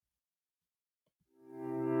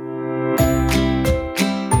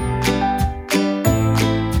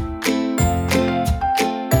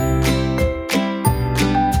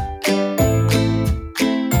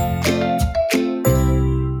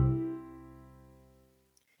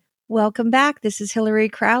Welcome back. This is Hillary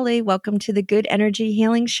Crowley. Welcome to the Good Energy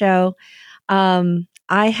Healing Show. I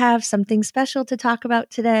have something special to talk about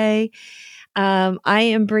today. I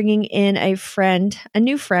am bringing in a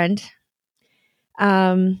new friend,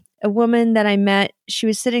 a woman that I met. She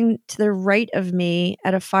was sitting to the right of me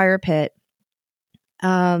at a fire pit.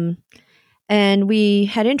 And we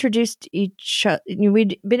had introduced each other.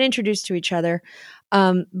 We'd been introduced to each other.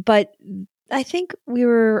 But I think we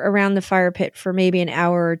were around the fire pit for maybe an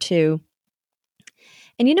hour or two.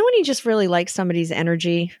 And you know when you just really like somebody's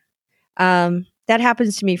energy? That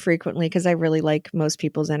happens to me frequently because I really like most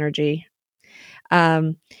people's energy.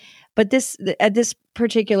 But at this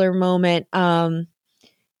particular moment,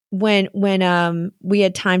 when we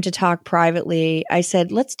had time to talk privately, I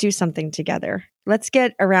said, let's do something together. Let's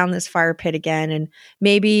get around this fire pit again and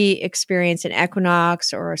maybe experience an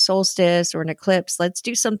equinox or a solstice or an eclipse. Let's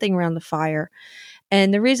do something around the fire.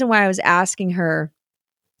 And the reason why I was asking her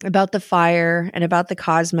about the fire and about the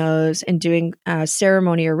cosmos and doing a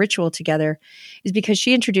ceremony or ritual together is because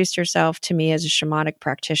she introduced herself to me as a shamanic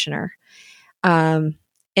practitioner.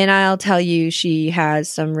 And I'll tell you, she has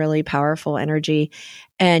some really powerful energy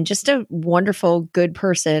and just a wonderful, good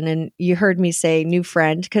person. And you heard me say new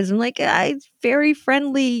friend because I'm like, very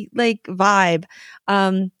friendly, like vibe.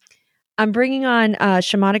 I'm bringing on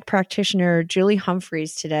shamanic practitioner Julie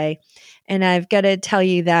Humphreys today. And I've got to tell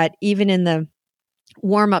you that even in the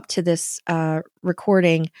warm up to this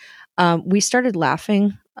recording, we started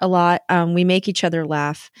laughing a lot. We make each other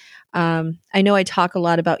laugh. I know I talk a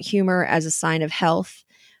lot about humor as a sign of health,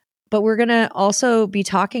 but we're going to also be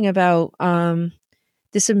talking about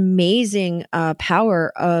this amazing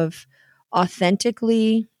power of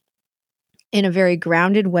authentically, in a very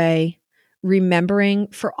grounded way, remembering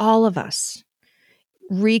for all of us,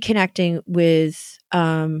 reconnecting with,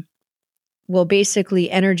 basically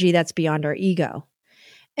energy that's beyond our ego.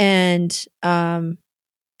 And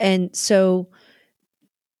so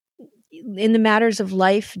in the matters of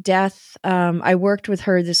life, death, I worked with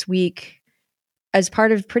her this week as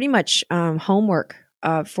part of pretty much homework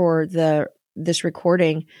for this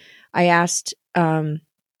recording. I asked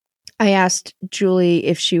Julie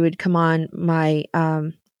if she would come on my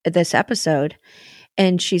this episode,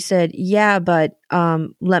 and she said, "Yeah, but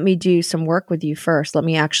let me do some work with you first. Let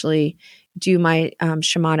me actually do my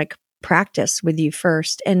shamanic practice with you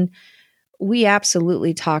first." And we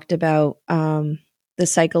absolutely talked about the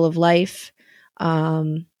cycle of life,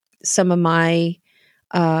 some of my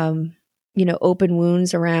open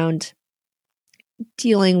wounds around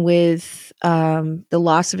dealing with the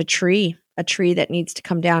loss of a tree that needs to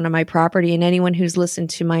come down on my property. And anyone who's listened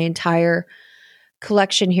to my entire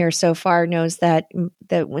collection here so far knows that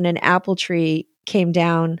when an apple tree came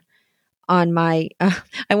down on my,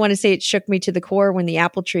 I want to say it shook me to the core when the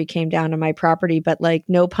apple tree came down on my property, but like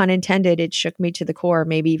no pun intended, it shook me to the core,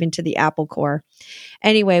 maybe even to the apple core.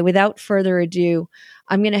 Anyway, without further ado,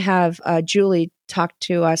 I'm going to have Julie talk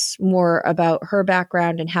to us more about her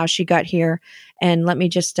background and how she got here. And let me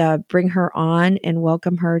just bring her on and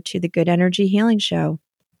welcome her to the Good Energy Healing Show.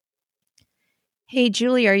 Hey,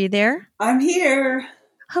 Julie, are you there? I'm here.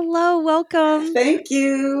 Hello, welcome. Thank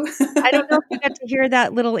you. I don't know if you got to hear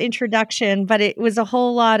that little introduction, but it was a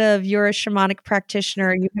whole lot of you're a shamanic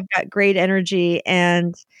practitioner. You have got great energy,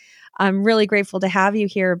 and I'm really grateful to have you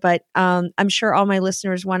here. But I'm sure all my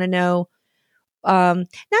listeners want to know not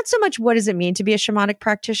so much what does it mean to be a shamanic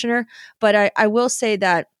practitioner, but I will say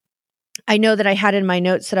that I know that I had in my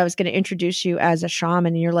notes that I was going to introduce you as a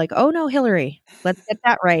shaman, and you're like, "Oh no, Hillary, let's get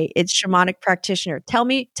that right. It's shamanic practitioner." Tell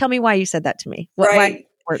me why you said that to me. Why it's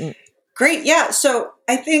important? Great. Yeah. So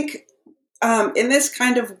I think in this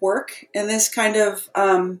kind of work, in this kind of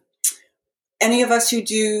any of us who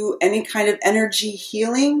do any kind of energy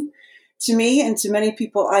healing, to me and to many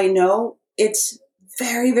people I know, it's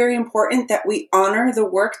very, very important that we honor the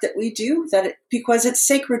work that we do, because it's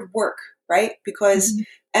sacred work, right? Because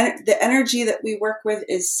the energy that we work with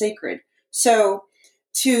is sacred. So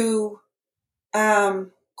to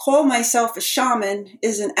call myself a shaman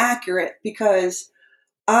isn't accurate, because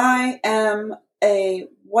I am a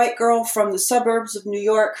white girl from the suburbs of New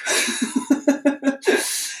York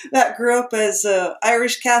that grew up as an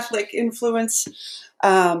Irish Catholic influence.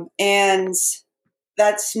 And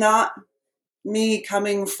that's not me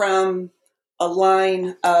coming from a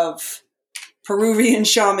line of Peruvian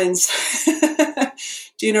shamans.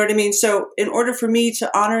 Do you know what I mean? So in order for me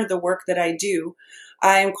to honor the work that I do,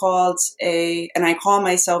 I am and I call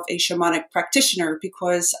myself a shamanic practitioner,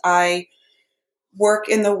 because I work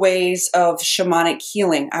in the ways of shamanic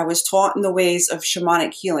healing. I was taught in the ways of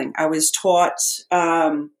shamanic healing. I was taught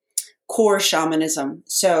core shamanism.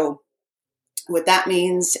 So What that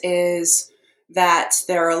means is that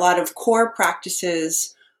there are a lot of core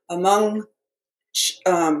practices among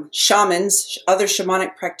shamans, other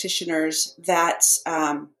shamanic practitioners that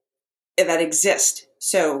exist.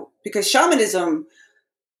 So, because shamanism,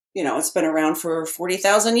 it's been around for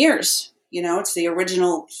 40,000 years. It's the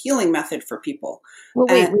original healing method for people. Well,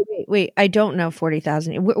 And wait. I don't know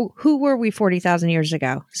 40,000. Who were we 40,000 years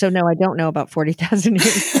ago? So no, I don't know about 40,000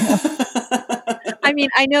 years ago. I mean,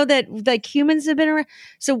 I know that like humans have been around.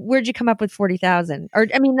 So where'd you come up with 40,000? Or,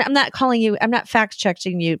 I mean, I'm not fact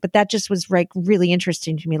checking you, but that just was like really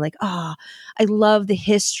interesting to me. Like, I love the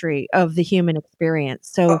history of the human experience.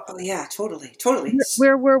 So oh yeah, totally, totally.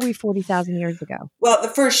 where were we 40,000 years ago? Well, the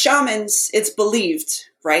first shamans, it's believed,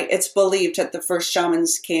 right? It's believed that the first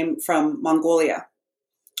shamans came from Mongolia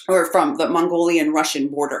or from the Mongolian Russian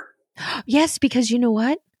border. Yes, because you know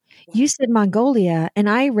what? You said Mongolia, and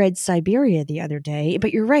I read Siberia the other day,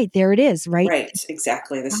 but you're right. There it is, right? Right,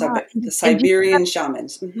 exactly. Ah, The and do you think Siberian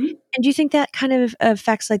shamans. Mm-hmm. and do you think that kind of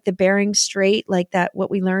affects like the Bering Strait, like that,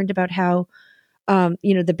 what we learned about how,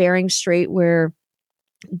 the Bering Strait where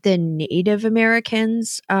the Native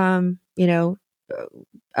Americans, crossed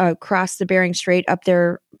the Bering Strait up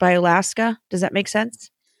there by Alaska? Does that make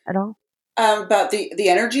sense at all? About the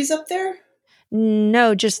energies up there.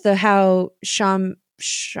 No, just the how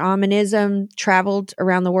shamanism traveled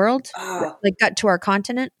around the world, Uh, like got to our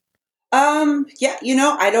continent.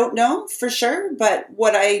 yeah, I don't know for sure, but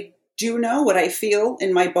what I do know, what I feel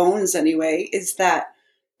in my bones anyway, is that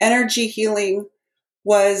energy healing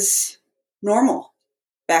was normal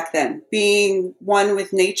back then, being one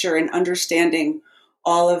with nature and understanding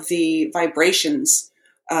all of the vibrations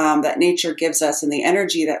that nature gives us and the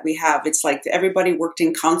energy that we have. It's like everybody worked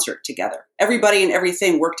in concert together. Everybody and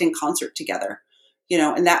everything worked in concert together,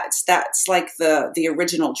 and that's like the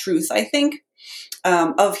original truth, I think,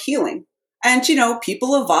 of healing. And,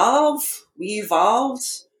 people evolve, we evolved,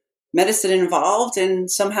 medicine evolved, and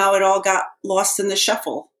somehow it all got lost in the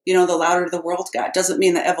shuffle. The louder the world got. Doesn't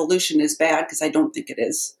mean that evolution is bad, because I don't think it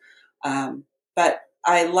is. But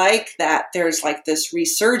I like that there's like this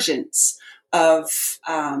resurgence of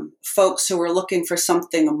folks who are looking for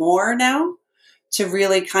something more now to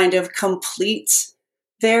really kind of complete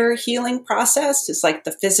their healing process. It's like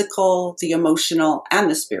the physical, the emotional,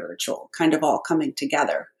 and the spiritual kind of all coming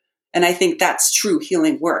together. And I think that's true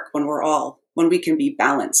healing work when we can be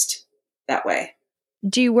balanced that way.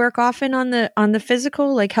 Do you work often on the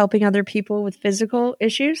physical, like helping other people with physical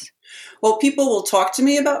issues? Well, people will talk to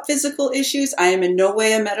me about physical issues. I am in no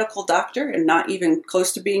way a medical doctor and not even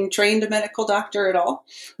close to being trained a medical doctor at all.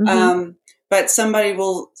 Mm-hmm. But somebody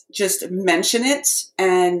will just mention it.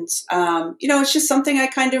 And, it's just something I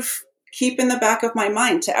kind of keep in the back of my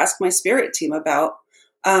mind to ask my spirit team about.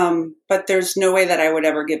 But there's no way that I would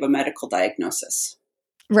ever give a medical diagnosis.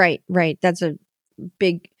 Right. That's a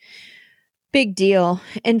big deal.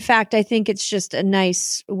 In fact, I think it's just a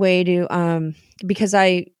nice way to, because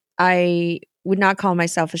I would not call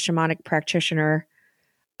myself a shamanic practitioner.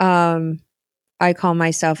 I call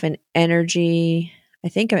myself an energy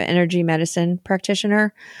medicine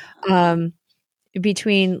practitioner.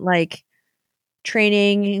 Between like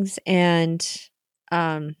trainings and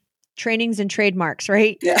trainings and trademarks,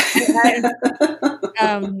 right? Yeah.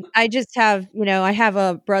 I just have, I have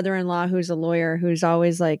a brother-in-law who's a lawyer who's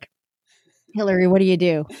always like, Hillary, what do you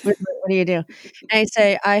do? What do you do? And I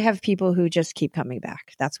say, I have people who just keep coming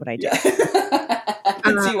back. That's what I do. Yeah. I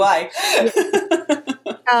can see why.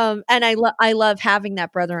 Yeah. And I love having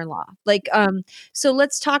that brother-in-law. Like, so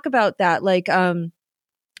let's talk about that. Like,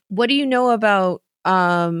 what do you know about,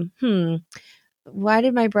 why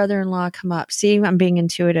did my brother-in-law come up? See, I'm being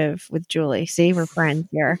intuitive with Julie. See, we're friends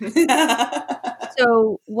here.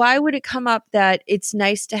 So why would it come up that it's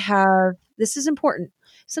nice to have, this is important.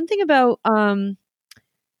 Something about,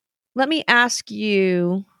 let me ask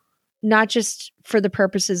you, not just for the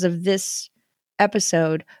purposes of this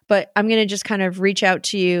episode, but I'm going to just kind of reach out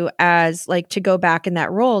to you as like to go back in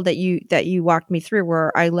that role that you walked me through,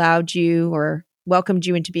 where I allowed you or welcomed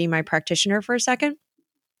you into being my practitioner for a second.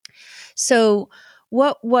 So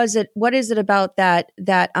what is it about that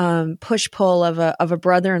push pull of a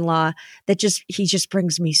brother-in-law that he just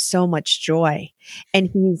brings me so much joy, and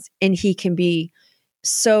he can be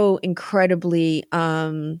so incredibly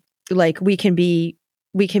like we can be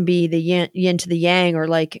the yin to the yang, or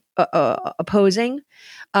like opposing,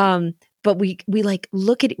 but we like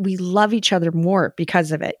look at it, we love each other more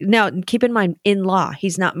because of it. Now keep in mind, in-law,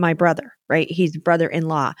 he's not my brother, right? He's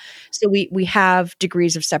brother-in-law. So we have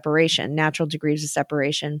degrees of separation, natural degrees of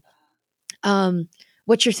separation.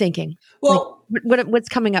 what you're thinking. Like Well, what's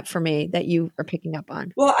coming up for me that you are picking up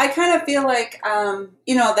on? well, I kind of feel like,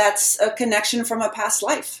 that's a connection from a past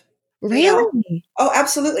life, you know? Really? Oh,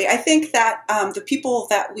 absolutely. I think that the people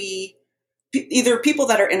that either people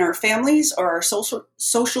that are in our families or our social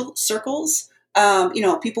circles,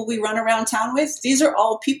 people we run around town with. These are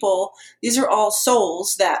all people. These are all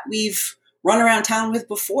souls that we've run around town with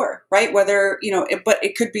before, right? Whether but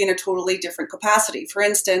it could be in a totally different capacity. For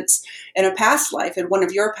instance, in a past life, in one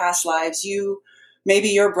of your past lives, maybe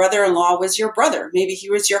your brother-in-law was your brother. Maybe he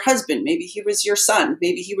was your husband. Maybe he was your son.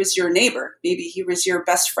 Maybe he was your neighbor. Maybe he was your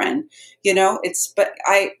best friend. But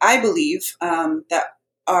I believe that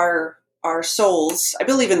our souls, I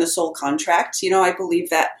believe in the soul contract. I believe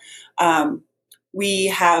that we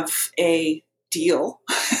have a deal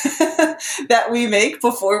that we make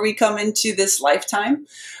before we come into this lifetime,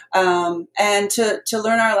 and to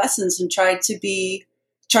learn our lessons and try to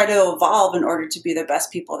evolve in order to be the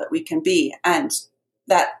best people that we can be. And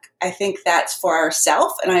that, I think that's for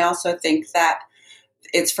ourselves. And I also think that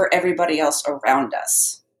it's for everybody else around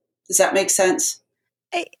us. Does that make sense?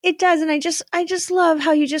 It does, and I just love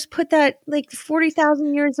how you just put that, like,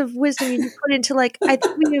 40,000 years of wisdom you just put into, like, I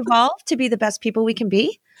think we evolved to be the best people we can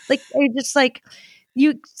be. Like, I just like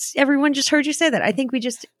everyone just heard you say that. I think we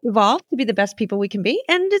just evolved to be the best people we can be,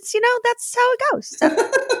 and it's that's how it goes.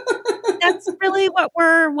 That's really what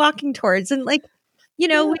we're walking towards, and like, we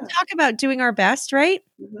Yeah. talk about doing our best, right?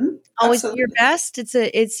 Mm-hmm. Always do your Absolutely.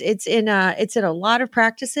 best. It's in a lot of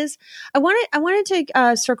practices. I wanted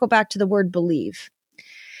to circle back to the word believe.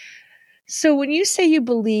 So when you say you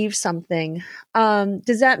believe something,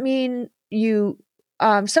 does that mean you?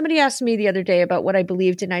 Somebody asked me the other day about what I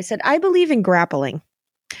believed, and I said I believe in grappling.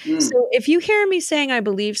 Mm. So if you hear me saying I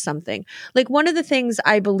believe something, like one of the things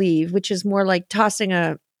I believe, which is more like tossing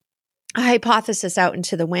a hypothesis out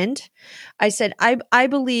into the wind, I said I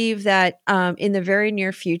believe that in the very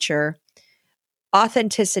near future,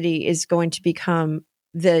 authenticity is going to become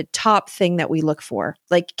the top thing that we look for.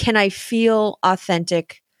 Like, can I feel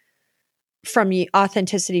authenticity from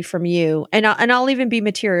you, and I'll even be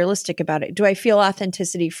materialistic about it. Do I feel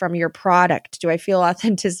authenticity from your product? Do I feel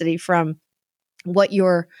authenticity from what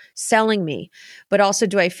you're selling me? But also,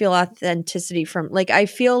 do I feel authenticity from, like, I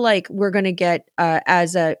feel like we're going to get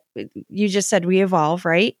you just said we evolve,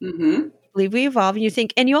 right? Mm-hmm. Believe we evolve,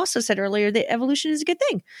 and you also said earlier that evolution is a good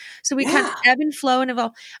thing. So we kind of Yeah. ebb and flow and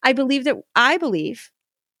evolve. I believe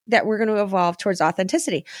that we're going to evolve towards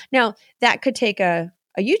authenticity. Now, that could take a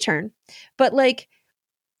U-turn, but like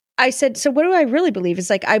I said, so what do I really believe? It's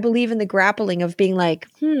like I believe in the grappling of being like,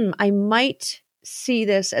 I might see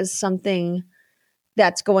this as something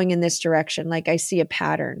that's going in this direction. Like I see a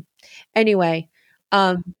pattern. Anyway,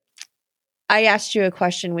 I asked you a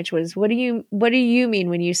question, which was, what do you mean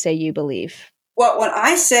when you say you believe? Well, when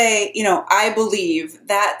I say, I believe,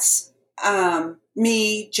 that's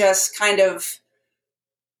me just kind of,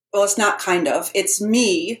 well, it's not kind of, it's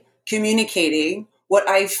me communicating what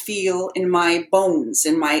I feel in my bones,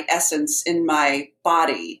 in my essence, in my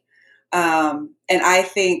body. And I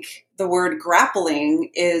think the word grappling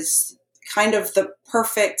is kind of the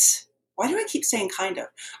perfect. Why do I keep saying kind of?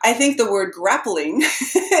 I think the word grappling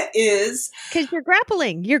is Because you're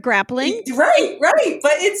grappling. right, right.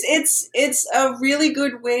 But it's a really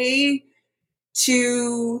good way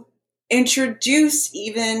to introduce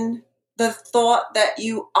even the thought that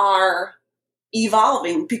you are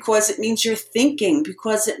evolving, because it means you're thinking,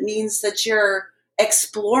 because it means that you're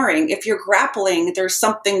exploring. If you're grappling, there's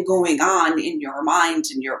something going on in your mind,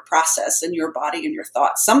 in your process, in your body, in your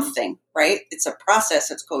thoughts, something, right? It's a process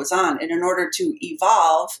that goes on. And in order to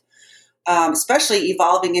evolve, especially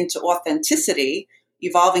evolving into authenticity,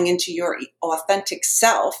 evolving into your authentic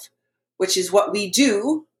self, which is what we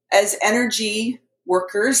do as energy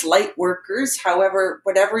workers, light workers, however,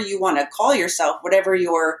 whatever you want to call yourself, whatever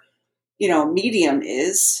your medium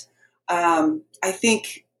is. I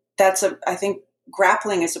think I think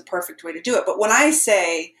grappling is a perfect way to do it. But when I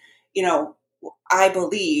say, I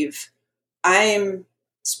believe, I'm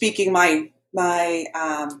speaking my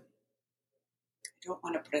I don't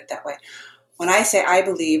want to put it that way. When I say I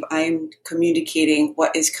believe, I'm communicating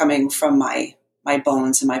what is coming from my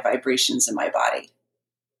bones and my vibrations in my body.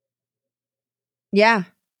 Yeah.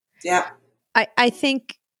 Yeah. I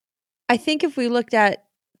think if we looked at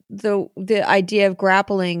the idea of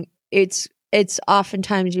grappling, it's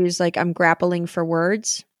oftentimes used like I'm grappling for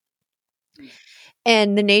words.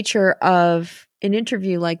 And the nature of an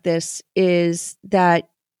interview like this is that,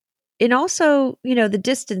 and also, the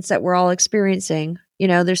distance that we're all experiencing,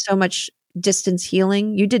 there's so much distance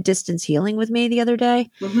healing. You did distance healing with me the other day.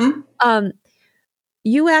 Mm-hmm. Um,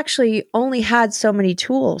 you actually only had so many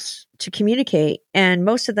tools to communicate, and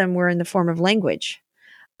most of them were in the form of language.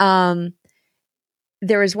 Um,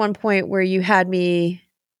 there was one point where you had me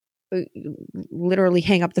literally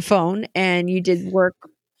hang up the phone and you did work,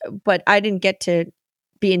 but I didn't get to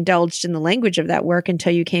be indulged in the language of that work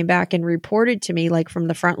until you came back and reported to me, like from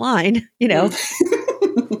the front line, this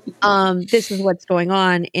is what's going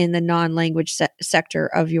on in the non-language sector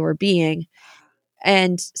of your being.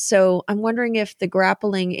 And so I'm wondering if the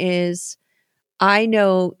grappling is, I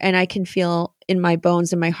know and I can feel in my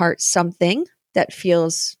bones and my heart something that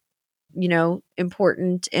feels,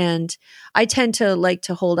 important. And I tend to like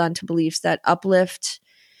to hold on to beliefs that uplift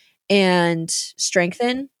and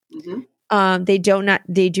strengthen. Mm-hmm. They do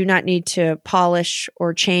not need to polish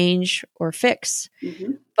or change or fix.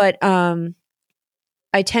 Mm-hmm. But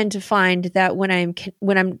I tend to find that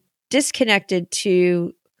when I'm disconnected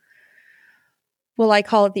to, well, I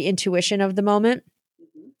call it the intuition of the moment.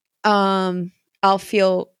 I'll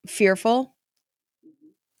feel fearful.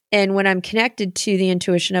 And when I'm connected to the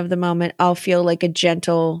intuition of the moment, I'll feel like a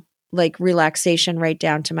gentle, like relaxation right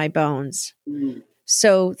down to my bones. Mm.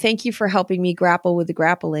 So thank you for helping me grapple with the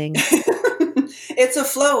grappling. It's a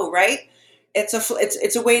flow, right?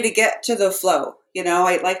 It's a way to get to the flow.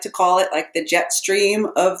 I like to call it like the jet stream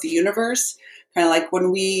of the universe. Kind of like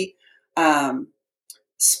when we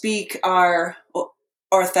speak our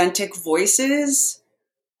authentic voices,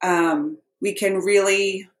 we can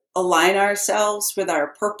really align ourselves with our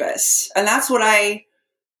purpose. And that's what I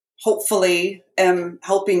hopefully am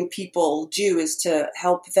helping people do, is to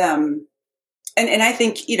help them. And I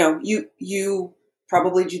think, you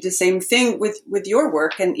probably do the same thing with your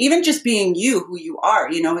work, and even just being you, who you are,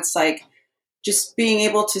 it's like just being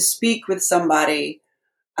able to speak with somebody,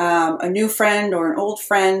 a new friend or an old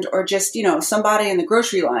friend, or just, somebody in the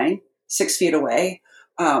grocery line 6 feet away,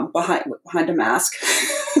 behind a mask,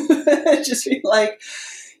 just be like,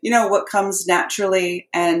 what comes naturally,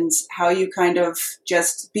 and how you kind of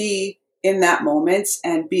just be in that moment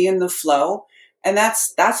and be in the flow. And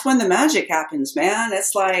that's when the magic happens, man.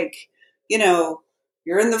 It's like,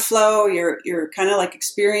 you're in the flow, you're kind of like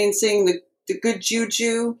experiencing the good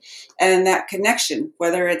juju and that connection,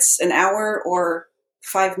 whether it's an hour or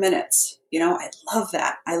 5 minutes. I love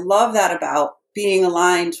that. I love that about being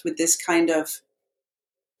aligned with this kind of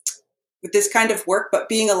work, but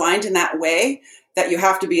being aligned in that way that you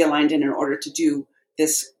have to be aligned in order to do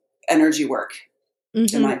this energy work,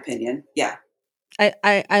 in my opinion. Yeah.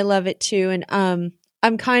 I love it too. And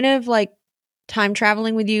I'm kind of like time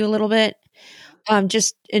traveling with you a little bit,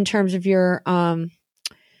 just in terms of your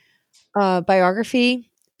biography.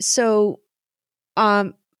 So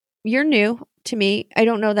you're new to me. I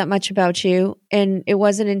don't know that much about you. And it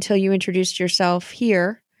wasn't until you introduced yourself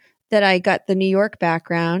here that I got the New York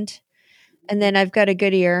background. And then I've got a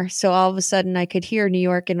good ear. So all of a sudden I could hear New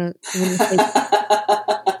York. And when you say,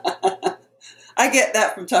 I get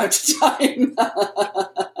that from time to time.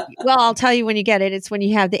 well, I'll tell you when you get it. It's when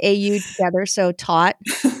you have the AU together. So taught.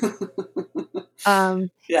 Yeah.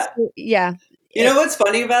 So, yeah. You know what's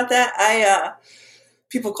funny about that?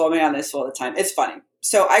 People call me on this all the time. It's funny.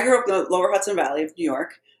 So I grew up in the lower Hudson Valley of New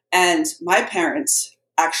York, and my parents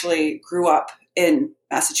actually grew up in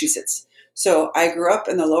Massachusetts. So I grew up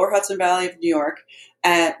in the lower Hudson Valley of New York,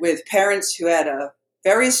 and with parents who had a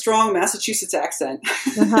very strong Massachusetts accent.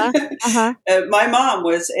 My mom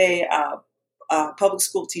was a public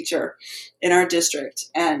school teacher in our district,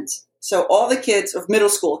 and so all the kids of middle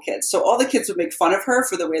school kids, so all the kids would make fun of her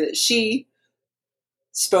for the way that she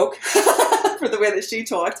spoke, for the way that she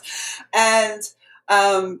talked, and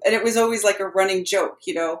it was always like a running joke,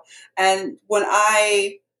 And when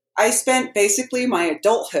I spent basically my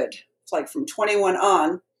adulthood, like from 21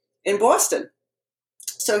 on, in Boston.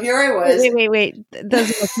 So here I was. Wait. Those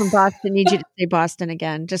of us from Boston need you to say Boston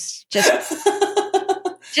again, just because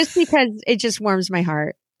it just warms my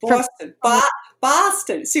heart. Boston,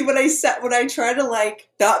 Boston. See, when I try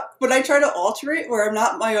to alter it where I'm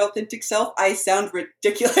not my authentic self, I sound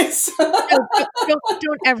ridiculous. No,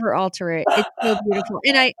 don't ever alter it. It's so beautiful.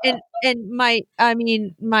 And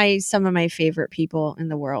some of my favorite people in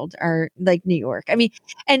the world are like New York. I mean,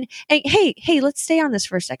 and hey, let's stay on this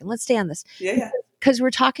for a second. Let's stay on this. Yeah. Because we're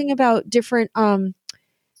talking about different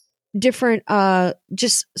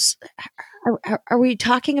just are we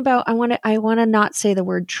talking about, I want to not say the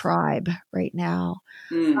word tribe right now,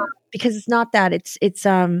 because it's not that.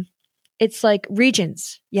 It's like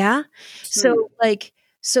regions. Yeah. So like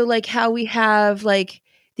how we have like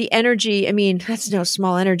the energy. I mean, that's no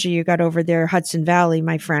small energy you got over there, Hudson Valley,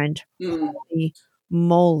 my friend. Holy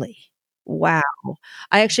moly. Wow.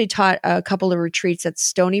 I actually taught a couple of retreats at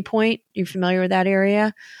Stony Point. You familiar with that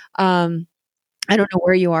area? Um, I don't know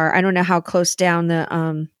where you are. I don't know how close down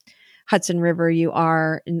the Hudson River you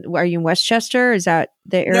are. Are you in Westchester? Is that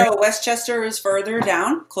the area? No, Westchester is further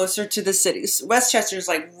down, closer to the cities. Westchester is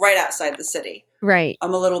like right outside the city. Right.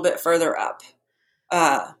 I'm a little bit further up.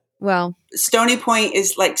 Well, Stony Point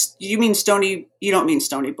is like, you mean Stony, you don't mean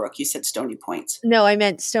Stony Brook. You said Stony Point. no, I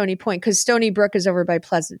meant Stony Point because Stony Brook is over by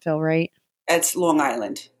Pleasantville, right? It's Long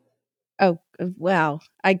Island. Oh, wow.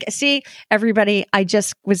 See everybody. I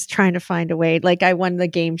just was trying to find a way. Like I won the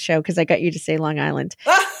game show because I got you to say Long Island.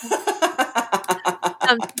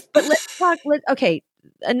 But let's talk. Okay.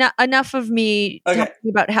 Enough of me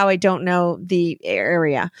talking about how I don't know the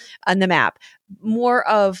area on the map. More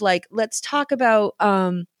of like, let's talk about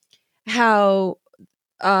how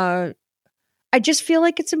I just feel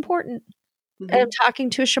like it's important. Mm-hmm. I'm talking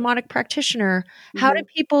to a shamanic practitioner. How do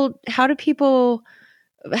people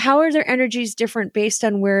how are their energies different based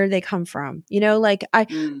on where they come from? You know, like I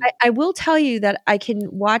will tell you that I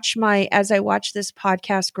can watch as I watch this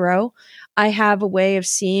podcast grow, I have a way of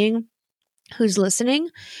seeing who's listening.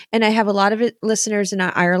 And I have a lot of listeners in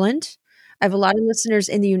Ireland. I have a lot of listeners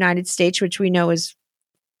in the United States, which we know is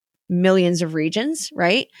millions of regions,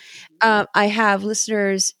 right? I have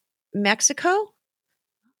listeners Mexico.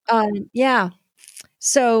 Yeah.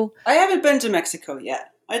 So I haven't been to Mexico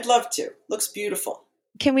yet. I'd love to. Looks beautiful.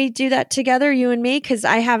 can we do that together, you and me? Because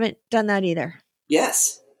I haven't done that either.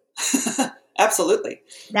 Yes. Absolutely.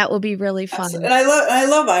 That will be really fun. Absolutely. And I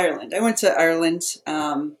love Ireland. I went to Ireland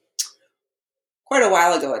quite a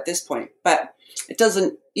while ago at this point, but it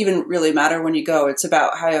doesn't even really matter when you go. It's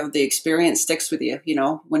about how the experience sticks with you, you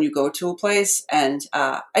know, when you go to a place. And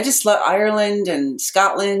I just love Ireland and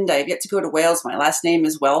Scotland. I've yet to go to Wales. My last name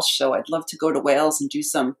is Welsh, so I'd love to go to Wales and do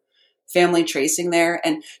some family tracing there.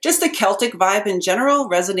 And just the Celtic vibe in general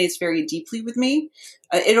resonates very deeply with me.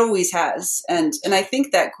 It always has. And I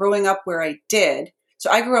think that growing up where I did,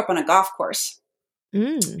 so I grew up on a golf course.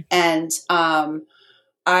 And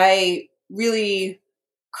I really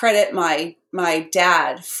credit my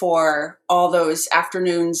dad for all those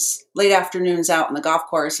late afternoons out on the golf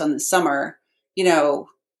course on the summer, you know,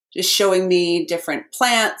 just showing me different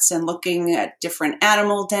plants and looking at different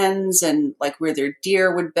animal dens and like where their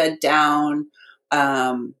deer would bed down.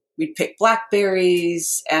 We'd pick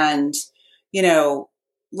blackberries and, you know,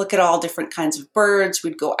 look at all different kinds of birds.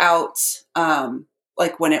 We'd go out,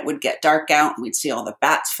 like when it would get dark out and we'd see all the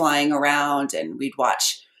bats flying around and we'd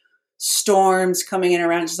watch storms coming in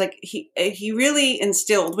around. Just like he really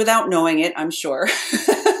instilled, without knowing it, I'm sure,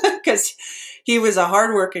 because he was a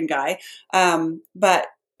hardworking guy. But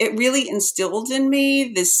it really instilled in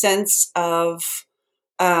me this sense of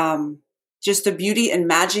just the beauty and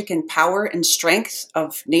magic and power and strength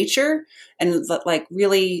of nature. And like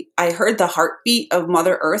really, I heard the heartbeat of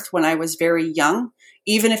Mother Earth when I was very young,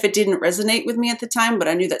 even if it didn't resonate with me at the time, but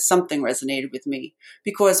I knew that something resonated with me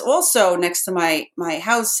because also next to my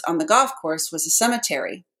house on the golf course was a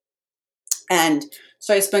cemetery. And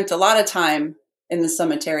so I spent a lot of time in the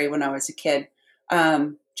cemetery when I was a kid.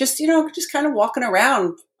 Just kind of walking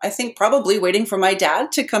around, I think probably waiting for my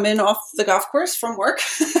dad to come in off the golf course from work.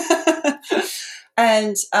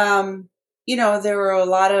 And, there were a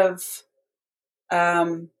lot of,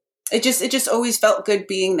 it just always felt good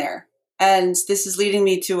being there. And this is leading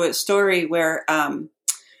me to a story where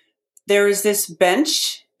there is this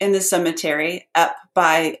bench in the cemetery up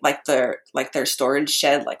by their storage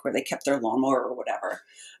shed, like where they kept their lawnmower or whatever.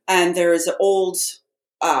 And there is an old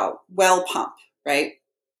well pump, right?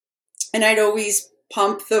 And I'd always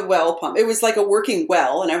pump the well pump. It was like a working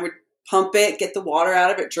well, and I would pump it, get the water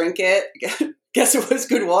out of it, drink it. Guess it was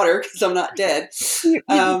good water because I'm not dead.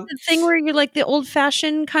 The thing where you're like the old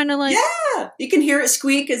fashioned kind of like, yeah, you can hear it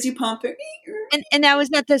squeak as you pump it. And that was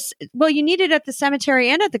at this. Well, you need it at the cemetery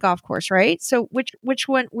and at the golf course, right? So which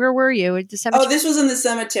one? Where were you at the cemetery? Oh, this was in the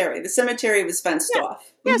cemetery. The cemetery was fenced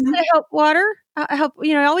off. Yes, to help water. Help.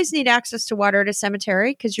 I always need access to water at a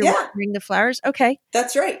cemetery because you're watering the flowers. Okay,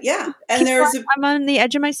 that's right. Yeah, and there's. I'm on the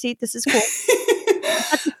edge of my seat. This is cool.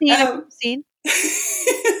 That's the scene.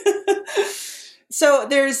 So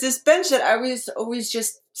there's this bench that I was always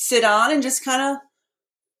just sit on and just kind of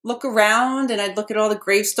look around, and I'd look at all the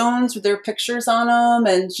gravestones with their pictures on them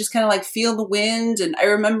and just kind of like feel the wind. And I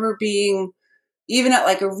remember being, even at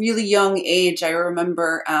like a really young age, I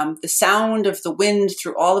remember the sound of the wind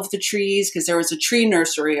through all of the trees because there was a tree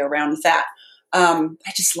nursery around that. I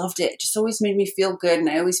just loved it. It just always made me feel good. And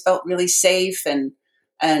I always felt really safe and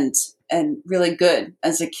really good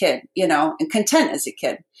as a kid, and content as a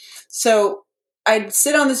kid. So I'd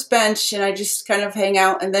sit on this bench and I just kind of hang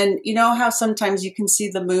out. And then, you know how sometimes you can see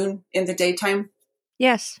the moon in the daytime?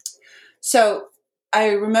 Yes. So I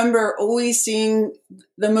remember always seeing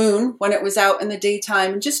the moon when it was out in the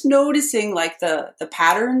daytime and just noticing like the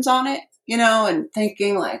patterns on it, you know, and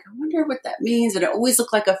thinking like, I wonder what that means. And it always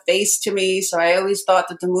looked like a face to me. So I always thought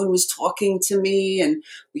that the moon was talking to me, and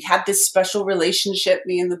we had this special relationship,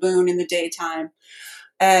 me and the moon in the daytime.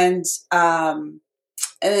 And,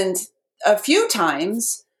 and a few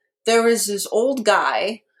times there was this old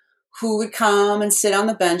guy who would come and sit on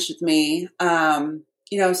the bench with me.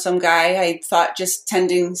 You know, some guy I thought just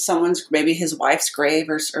tending someone's, maybe his wife's grave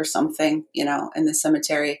or something, you know, in the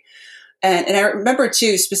cemetery. And I remember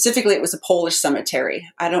too, specifically, it was a Polish cemetery.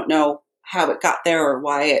 I don't know how it got there or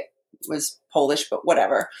why it was Polish, but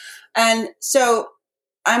whatever. And so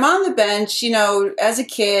I'm on the bench, you know, as a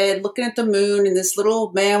kid looking at the moon, and this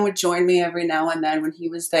little man would join me every now and then when he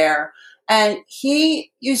was there. And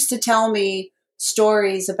he used to tell me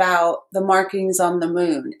stories about the markings on the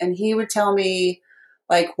moon. And he would tell me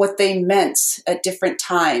like what they meant at different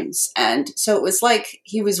times. And so it was like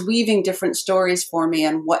he was weaving different stories for me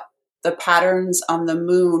and what the patterns on the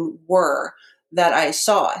moon were that I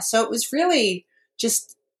saw. So it was really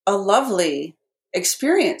just a lovely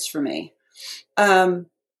experience for me. And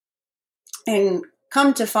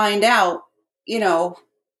come to find out, you know,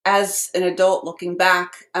 as an adult looking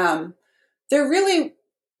back, there really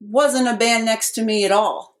wasn't a band next to me at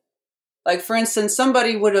all. Like, for instance,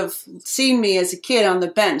 somebody would have seen me as a kid on the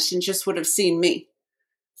bench and just would have seen me.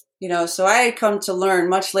 You know, so I had come to learn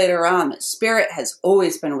much later on that spirit has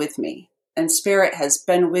always been with me. And spirit has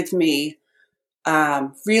been with me,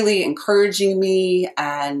 really encouraging me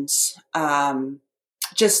and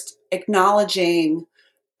just acknowledging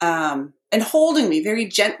and holding me very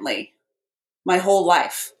gently my whole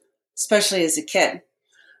life, especially as a kid.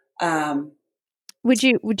 Would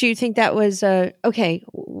you think that was okay?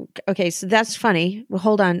 Okay, so that's funny. Well,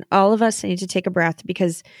 hold on. All of us need to take a breath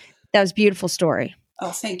because that was a beautiful story.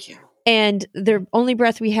 Oh, thank you. And the only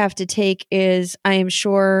breath we have to take is, I am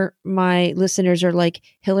sure my listeners are like,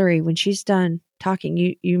 Hillary, when she's done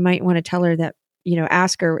talking, you might want to tell her that, you know,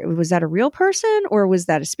 ask her, was that a real person or was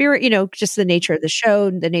that a spirit? You know, just the nature of the show,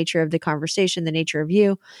 the nature of the conversation, the nature of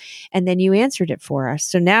you. And then you answered it for us.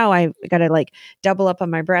 So now I got to like double up on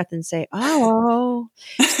my breath and say, oh.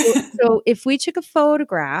 So if we took a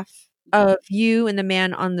photograph of you and the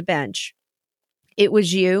man on the bench, it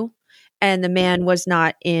was you and the man was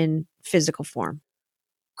not in physical form.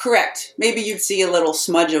 Correct. Maybe you'd see a little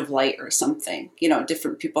smudge of light or something. You know,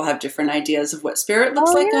 different people have different ideas of what spirit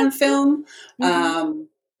looks like on film. Mm-hmm.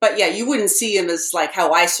 But yeah, you wouldn't see him as like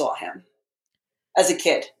how I saw him as a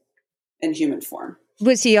kid in human form.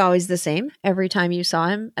 Was he always the same every time you saw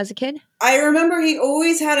him as a kid? I remember he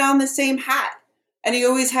always had on the same hat. And he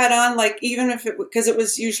always had on, like, even if it, because it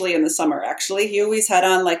was usually in the summer, actually, he always had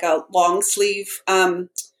on like a long sleeve,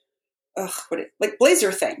 like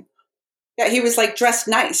blazer thing. Yeah, he was like dressed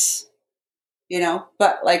nice, you know,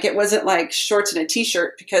 but like it wasn't like shorts and a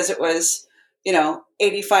t-shirt because it was, you know,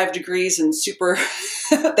 85 degrees and super,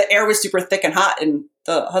 the air was super thick and hot in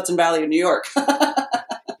the Hudson Valley of New York.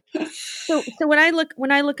 So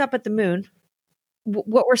when I look up at the moon,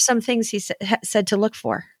 what were some things he said to look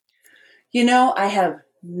for? You know, I have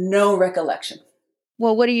no recollection.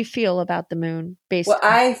 Well, what do you feel about the moon? What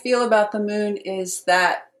I feel about the moon is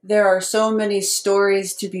that there are so many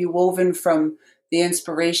stories to be woven from the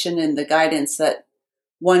inspiration and the guidance that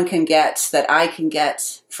one can get, that I can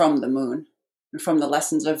get from the moon, and from the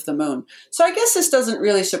lessons of the moon. So I guess this doesn't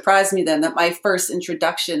really surprise me then that my first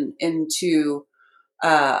introduction into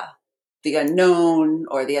the unknown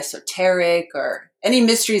or the esoteric or any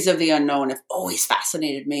mysteries of the unknown have always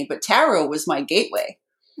fascinated me. But tarot was my gateway.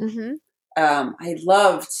 Mm-hmm. I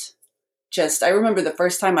loved I remember the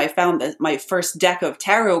first time I found my first deck of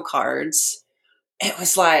tarot cards, it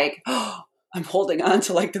was like, oh, I'm holding on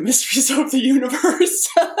to like the mysteries of the universe,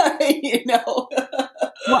 you know?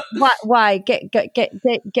 Why?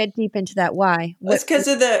 Get deep into that. Why? It's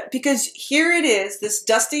because here it is, this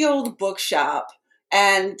dusty old bookshop,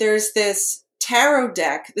 and there's this tarot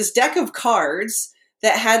deck, this deck of cards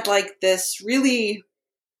that had like this really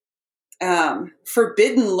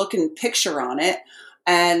forbidden looking picture on it.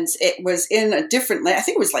 And it was in a different, I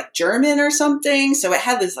think it was like German or something. So it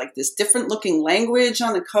had this different looking language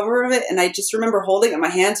on the cover of it. And I just remember holding it in my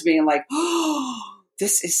hands being like, oh,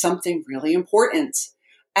 this is something really important.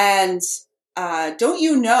 And don't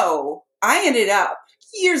you know, I ended up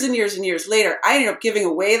years and years and years later, I ended up giving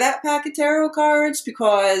away that pack of tarot cards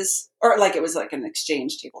or like it was like an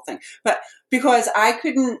exchange table thing, but because I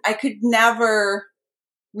could never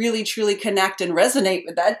really truly connect and resonate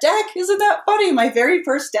with that deck. Isn't that funny? My very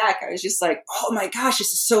first deck, I was just like, oh my gosh,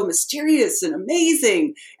 this is so mysterious and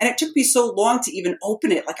amazing. And it took me so long to even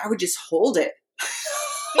open it. Like I would just hold it.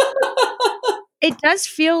 It does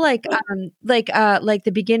feel like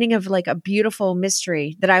the beginning of like a beautiful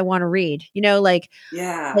mystery that I want to read. You know,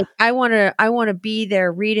 Yeah. like I want to be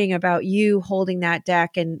there reading about you holding that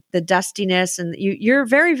deck and the dustiness, and you're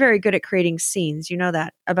very, very good at creating scenes. You know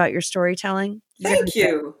that about your storytelling. Very Thank good.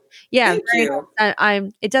 you. Yeah, Thank very you.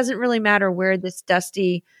 nice. It doesn't really matter where this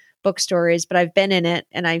dusty bookstore is, but I've been in it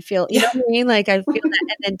and I feel, you know Yeah. what I mean? Like I feel that,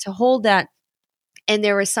 and then to hold that, and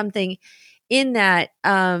there was something in that.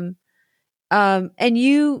 And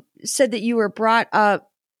you said that you were brought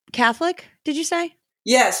up Catholic, did you say?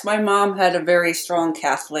 Yes, my mom had a very strong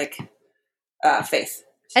Catholic faith.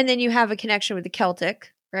 And then you have a connection with the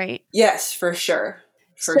Celtic, right? Yes, for sure.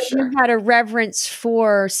 So For you sure. had a reverence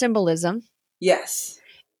for symbolism. Yes.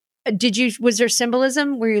 Was there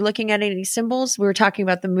symbolism? Were you looking at any symbols? We were talking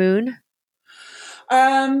about the moon.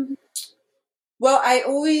 Um, well, I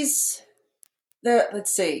always,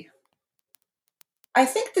 let's see. I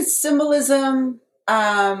think the symbolism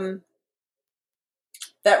that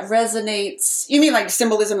resonates, you mean like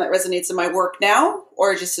symbolism that resonates in my work now,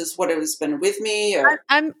 or just as what has been with me, or?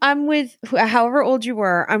 I'm with however old you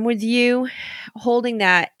were. I'm with you, holding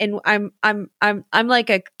that, and I'm like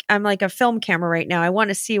a film camera right now. I want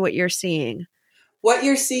to see what you're seeing. What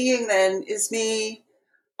you're seeing then is me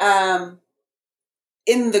um,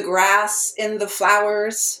 in the grass, in the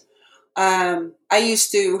flowers. I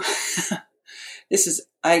used to,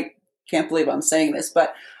 I can't believe I'm saying this,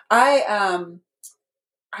 but I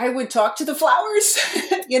would talk to the flowers.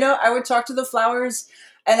 I would talk to the flowers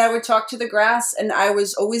and I would talk to the grass, and I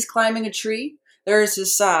was always climbing a tree. There's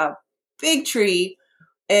this big tree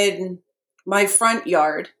in my front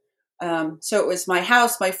yard. So it was my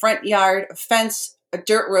house, my front yard, a fence, a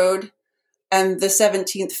dirt road, and the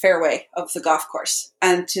 17th fairway of the golf course.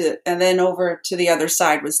 And then over to the other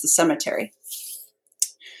side was the cemetery.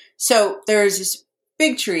 So there's this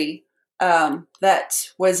big tree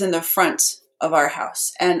that was in the front of our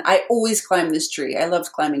house. And I always climbed this tree. I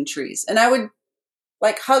loved climbing trees. And I would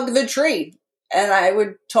like hug the tree, and I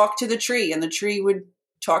would talk to the tree, and the tree would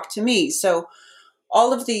talk to me. So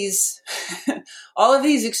all of these, all of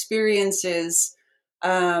these experiences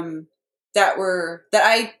that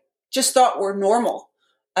I just thought were normal,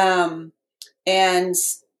 and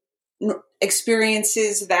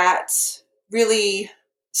experiences that really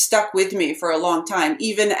stuck with me for a long time.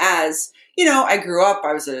 Even as I grew up,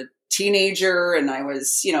 I was a teenager, and I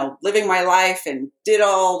was living my life and did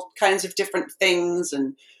all kinds of different things,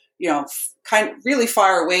 and kind of really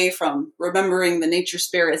far away from remembering the nature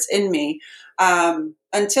spirits in me,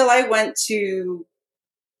 until I went to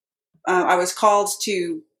I was called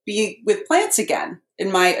to be with plants again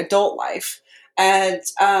in my adult life. And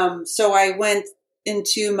so I went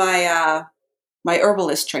into my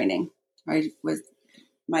herbalist training, right, with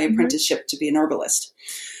my apprenticeship to be an herbalist.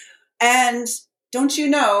 And don't you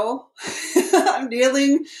know, I'm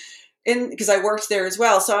kneeling because I worked there as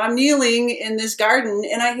well. So I'm kneeling in this garden,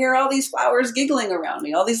 and I hear all these flowers giggling around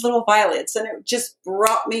me, all these little violets. And it just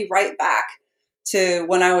brought me right back to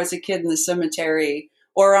when I was a kid in the cemetery,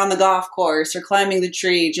 or on the golf course, or climbing the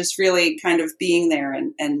tree, just really kind of being there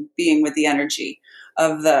and being with the energy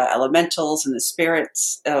of the elementals and the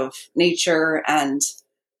spirits of nature. And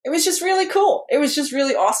it was just really cool. It was just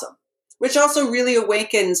really awesome, which also really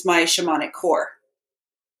awakens my shamanic core.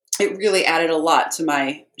 It really added a lot to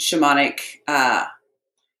my shamanic, I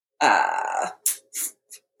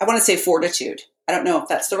want to say fortitude. I don't know if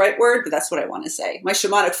that's the right word, but that's what I want to say. My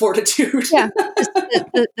shamanic fortitude. Yeah.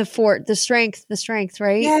 The strength,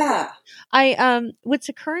 right? Yeah. What's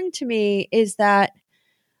occurring to me is that,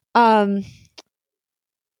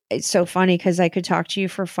 it's so funny because I could talk to you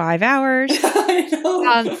for 5 hours. I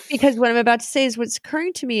know. Because what I'm about to say is what's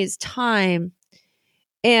occurring to me is time,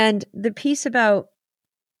 and the piece about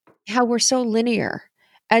how we're so linear,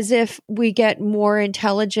 as if we get more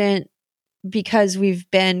intelligent because we've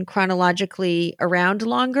been chronologically around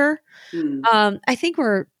longer. I think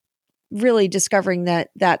we're really discovering that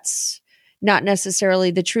that's not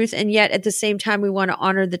necessarily the truth, and yet at the same time we want to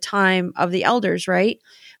honor the time of the elders, right?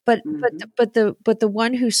 But the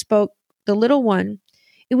one who spoke, the little one,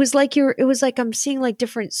 it was like I'm seeing like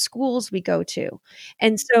different schools we go to.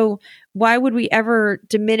 And so why would we ever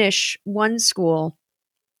diminish one school,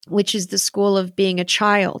 which is the school of being a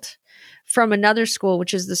child, from another school,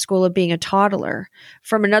 which is the school of being a toddler,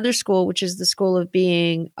 from another school, which is the school of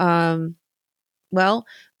being, well,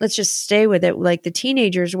 let's just stay with it, like the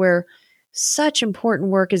teenagers, where such important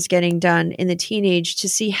work is getting done in the teenage to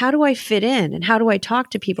see, how do I fit in and how do I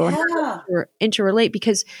talk to people and how do I interrelate?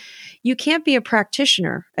 Because you can't be a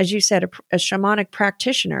practitioner, as you said, a shamanic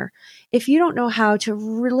practitioner, if you don't know how to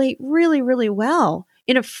relate really, really well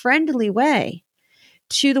in a friendly way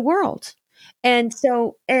to the world. And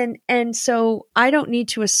so I don't need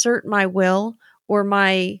to assert my will or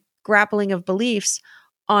my grappling of beliefs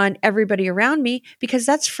on everybody around me, because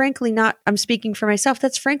that's frankly not, I'm speaking for myself,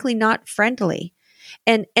 that's frankly not friendly.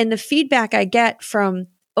 And the feedback I get from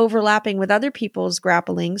overlapping with other people's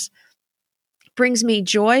grapplings brings me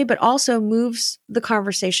joy, but also moves the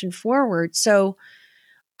conversation forward. So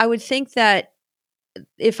I would think that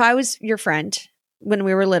if I was your friend when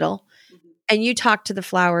we were little and you talked to the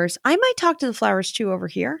flowers, I might talk to the flowers too over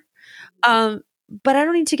here. But I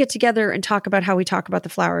don't need to get together and talk about how we talk about the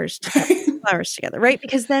flowers, flowers together, right?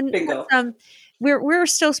 Because then we're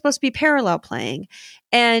still supposed to be parallel playing,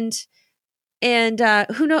 and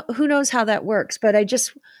who knows how that works. But I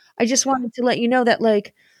just wanted to let you know that,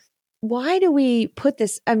 like, why do we put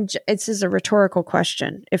this? This is a rhetorical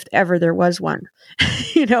question, if ever there was one.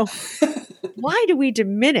 Why do we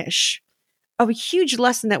diminish a huge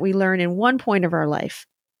lesson that we learn in one point of our life?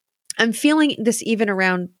 I'm feeling this even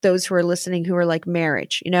around those who are listening who are like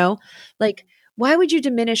marriage, like, why would you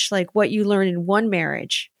diminish like what you learn in one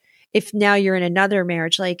marriage if now you're in another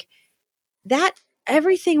marriage? Like that,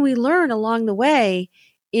 everything we learn along the way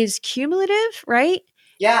is cumulative, right?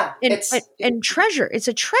 Yeah. And treasure. It's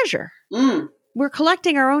a treasure. We're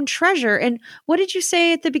collecting our own treasure. And what did you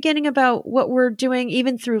say at the beginning about what we're doing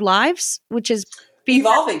even through lives, which is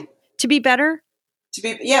evolving to be better?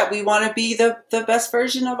 We want to be the best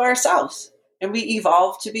version of ourselves, and we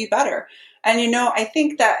evolve to be better. And, I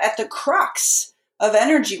think that at the crux of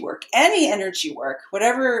energy work, any energy work,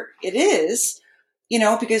 whatever it is,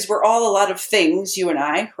 because we're all a lot of things, you and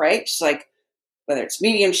I, right? Just like whether it's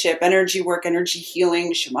mediumship, energy work, energy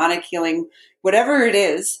healing, shamanic healing, whatever it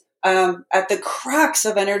is, at the crux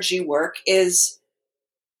of energy work is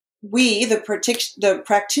we, the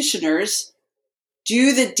practitioners,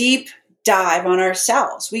 do the deep dive on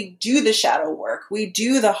ourselves. We do the shadow work. We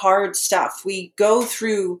do the hard stuff. We go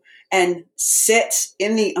through and sit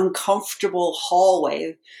in the uncomfortable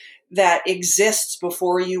hallway that exists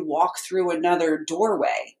before you walk through another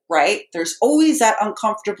doorway, right? There's always that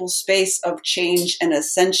uncomfortable space of change and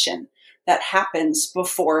ascension that happens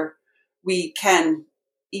before we can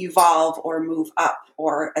evolve or move up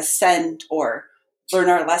or ascend or learn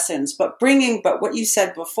our lessons. But what you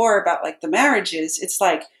said before about like the marriages, it's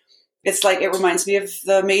like it reminds me of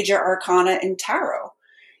the major arcana in tarot.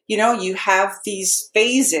 You have these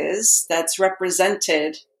phases that's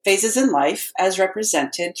represented, phases in life as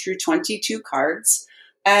represented through 22 cards.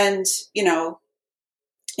 And,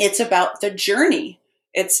 it's about the journey.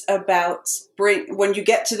 It's about when you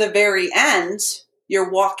get to the very end, you're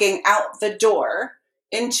walking out the door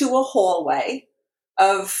into a hallway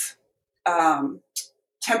of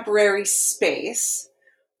temporary space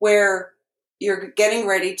where you're getting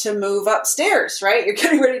ready to move upstairs, right? You're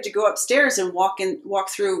getting ready to go upstairs and walk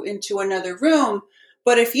through into another room.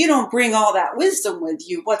 But if you don't bring all that wisdom with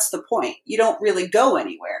you, what's the point? You don't really go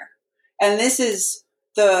anywhere. And this is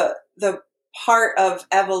the part of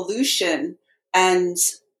evolution and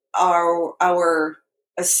our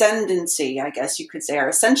ascendancy, I guess you could say, our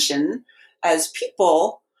ascension as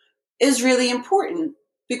people is really important.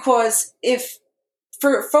 Because if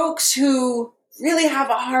for folks who really have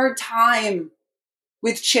a hard time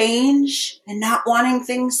with change and not wanting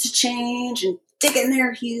things to change and digging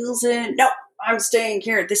their heels in, no, I'm staying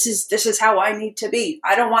here. This is how I need to be.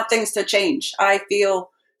 I don't want things to change. I feel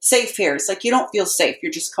safe here. It's like you don't feel safe.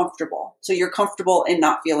 You're just comfortable. So you're comfortable in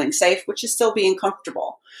not feeling safe, which is still being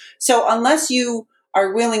comfortable. So unless you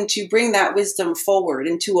are willing to bring that wisdom forward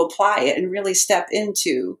and to apply it and really step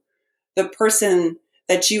into the person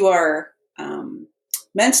that you are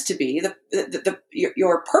meant to be,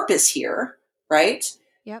 your purpose here, right?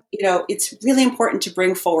 Yep. It's really important to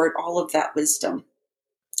bring forward all of that wisdom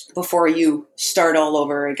before you start all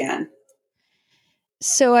over again.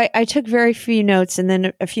 So I took very few notes, and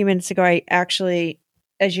then a few minutes ago, I actually,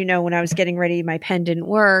 as you know, when I was getting ready, my pen didn't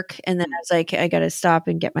work, and then I was like, I got to stop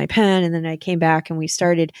and get my pen, and then I came back and we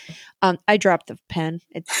started. I dropped the pen.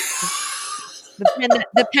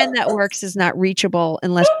 The pen that works is not reachable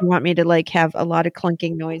unless you want me to like have a lot of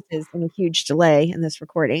clunking noises and a huge delay in this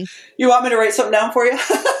recording. You want me to write something down for you?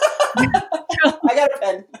 I got a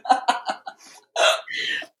pen.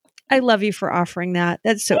 I love you for offering that.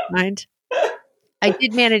 That's so kind. I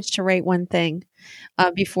did manage to write one thing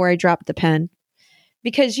before I dropped the pen,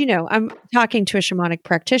 because I'm talking to a shamanic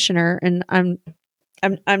practitioner, and I'm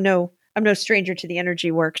no I'm no stranger to the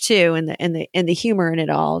energy work too, and the humor in it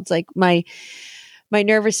all. It's like my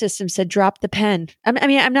nervous system said, drop the pen. I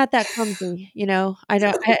mean, I'm not that clumsy, you know. I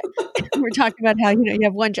don't. We're talking about how, you know, you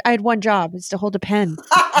have I had one job, is to hold a pen.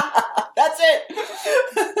 That's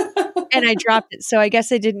it. And I dropped it. So I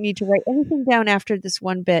guess I didn't need to write anything down after this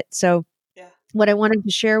one bit. So Yeah. what I wanted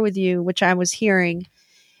to share with you, which I was hearing,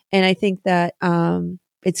 and I think that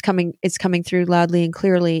it's coming through loudly and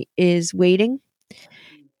clearly, is waiting.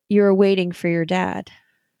 You're waiting for your dad.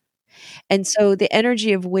 And so the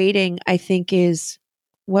energy of waiting, I think, is,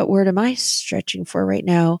 what word am I stretching for right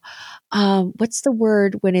now? What's the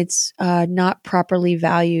word when it's not properly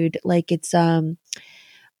valued? Like it's when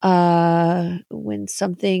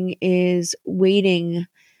something is waiting.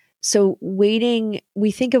 So waiting,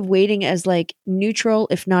 we think of waiting as like neutral,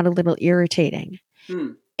 if not a little irritating.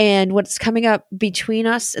 And what's coming up between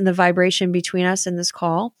us and the vibration between us in this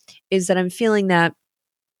call is that I'm feeling that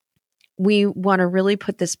we want to really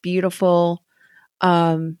put this beautiful,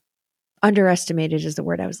 underestimated is the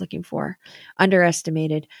word I was looking for.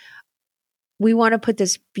 Underestimated. We want to put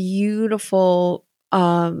this beautiful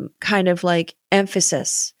kind of like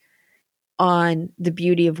emphasis on the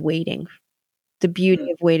beauty of waiting. The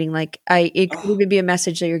beauty of waiting. Like it could even be a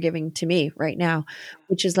message that you're giving to me right now,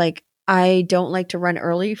 which is like, I don't like to run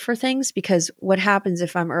early for things, because what happens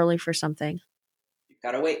if I'm early for something? You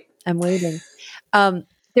gotta wait. I'm waiting.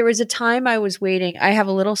 There was a time I was waiting. I have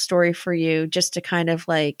a little story for you just to kind of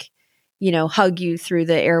like, you know, hug you through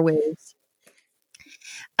the airwaves.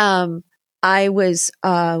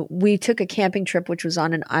 We took a camping trip, which was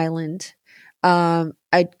on an island.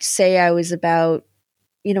 I'd say I was about,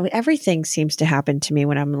 you know, everything seems to happen to me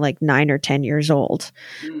when I'm like 9 or 10 years old.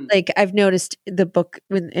 Like I've noticed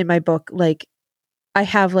in my book, like I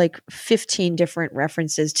have like 15 different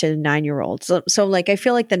references to 9-year-olds. So like, I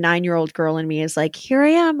feel like the 9-year-old girl in me is like, here I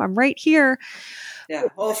am, I'm right here. Yeah.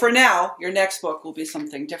 Well, for now, your next book will be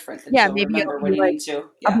something different that you'll Maybe remember when you need to.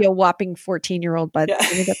 Yeah. I'll be a whopping 14-year-old by the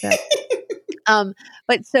time we get there.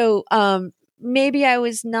 But so maybe I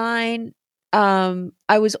was 9.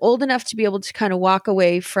 I was old enough to be able to kind of walk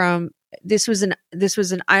away from this was an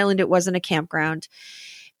island. It wasn't a campground.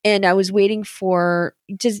 And I was waiting for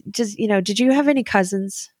you know, did you have any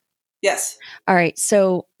cousins? Yes. All right.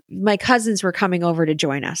 So my cousins were coming over to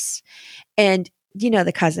join us. And you know,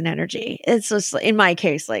 the cousin energy. It's just, in my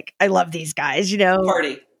case, like I love these guys, you know.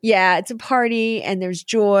 Party. Yeah, it's a party, and there's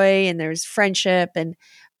joy and there's friendship, and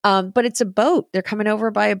but it's a boat. They're coming over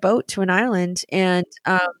by a boat to an island. And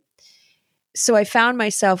so I found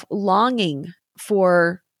myself longing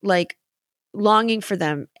for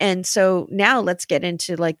them. And so now let's get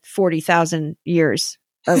into like 40,000 years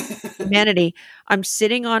of humanity. I'm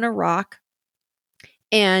sitting on a rock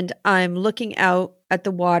and I'm looking out at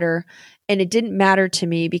the water, and it didn't matter to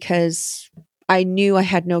me because I knew I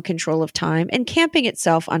had no control of time. And camping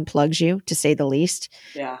itself unplugs you, to say the least.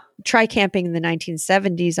 Yeah. Try camping in the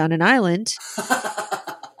 1970s on an island.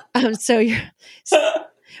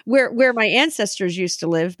 Where my ancestors used to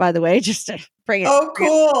live, by the way, just to bring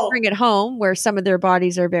it home, where some of their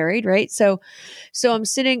bodies are buried, right? So I'm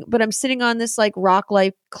sitting on this like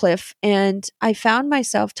rock-like cliff, and I found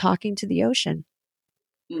myself talking to the ocean.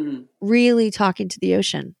 Really talking to the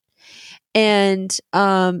ocean. And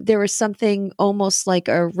there was something almost like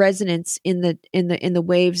a resonance in the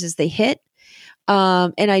waves as they hit.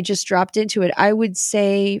 And I just dropped into it. I would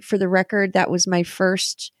say, for the record, that was my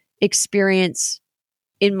first experience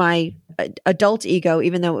in my adult ego,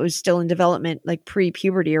 even though it was still in development, like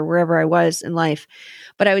pre-puberty or wherever I was in life.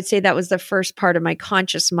 But I would say that was the first part of my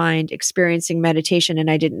conscious mind experiencing meditation, and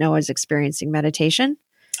I didn't know I was experiencing meditation.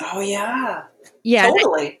 Oh, yeah. Yeah.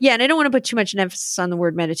 Totally. And I don't want to put too much emphasis on the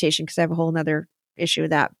word meditation because I have a whole nother issue with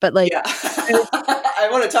that. But like, I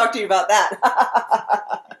want to talk to you about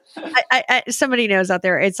that. Somebody knows out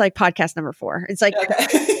there, it's like podcast number 4. It's like,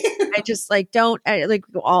 I just like,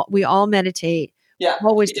 we all meditate. Yeah.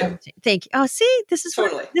 Always meditate. Thank you. Oh, see, this is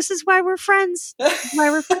why we're friends.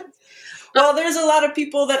 Well, there's a lot of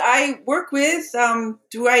people that I work with.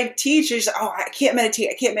 Do I teach? I can't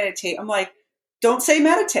meditate. I'm like, don't say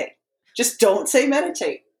meditate. Just don't say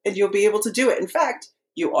meditate, and you'll be able to do it. In fact,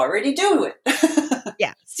 you already do it.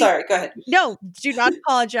 Yeah. Sorry, go ahead. No, do not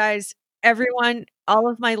apologize. Everyone, all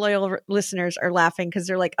of my loyal listeners are laughing because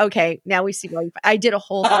they're like, okay, now we see why I did a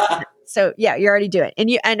whole so yeah, you already do it.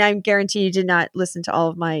 And I guarantee you did not listen to all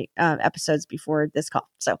of my episodes before this call.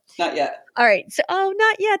 So not yet. All right. So,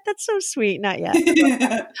 not yet. That's so sweet. Not yet.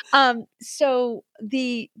 So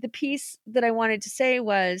the piece that I wanted to say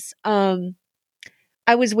was,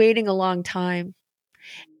 I was waiting a long time,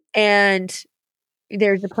 and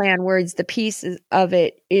there's a play on words, the piece of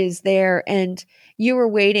it is there, and you were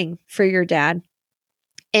waiting for your dad.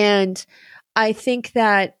 And I think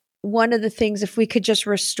that one of the things, if we could just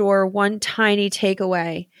restore one tiny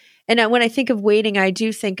takeaway, and when I think of waiting, I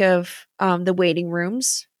do think of the waiting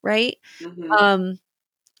rooms, right? Mm-hmm.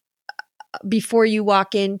 Before you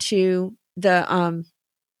walk into the,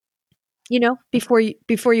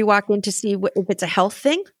 before you walk in to see if it's a health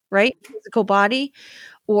thing, right? Physical body,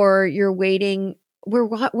 or you're waiting.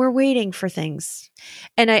 We're waiting for things,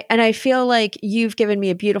 and I feel like you've given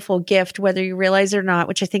me a beautiful gift, whether you realize it or not,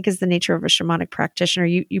 which I think is the nature of a shamanic practitioner.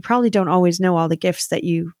 You probably don't always know all the gifts that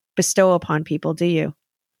you bestow upon people, do you?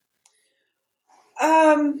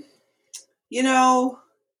 You know,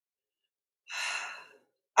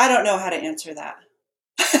 I don't know how to answer that.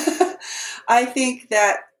 I think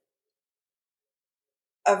that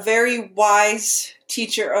a very wise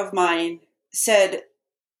teacher of mine said,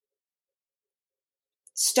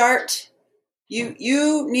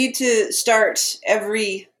 you need to start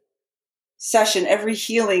every session, every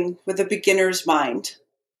healing with a beginner's mind.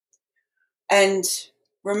 And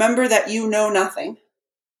remember that you know nothing.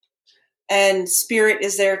 And spirit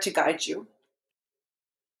is there to guide you.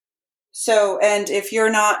 So, and if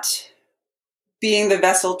you're not being the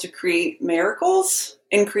vessel to create miracles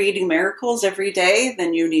and creating miracles every day,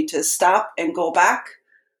 then you need to stop and go back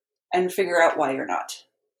and figure out why you're not.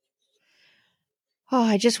 Oh,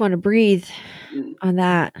 I just want to breathe on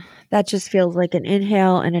that. That just feels like an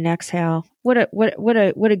inhale and an exhale. What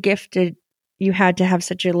a gift you had to have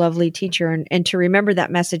such a lovely teacher, and to remember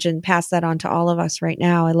that message and pass that on to all of us right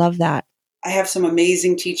now. I love that. I have some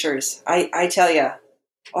amazing teachers. I tell you,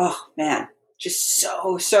 oh man, just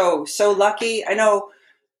so lucky. I know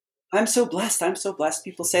I'm so blessed. I'm so blessed.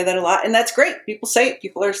 People say that a lot, and that's great. People say it.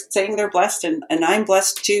 People are saying they're blessed, and I'm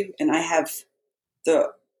blessed too. And I have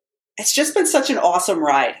it's just been such an awesome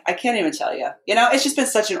ride. I can't even tell you. It's just been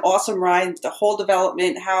such an awesome ride. The whole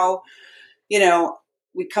development, how,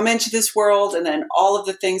 we come into this world, and then all of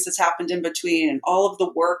the things that's happened in between, and all of the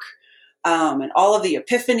work, and all of the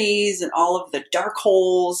epiphanies, and all of the dark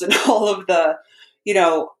holes, and all of the,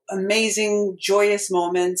 amazing, joyous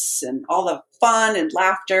moments, and all the fun and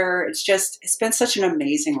laughter. It's been such an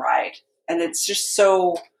amazing ride. And it's just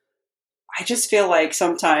I just feel like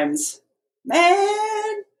sometimes,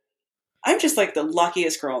 man, I'm just like the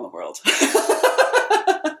luckiest girl in the world.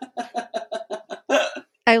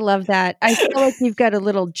 I love that. I feel like you've got a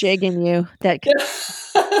little jig in you that can.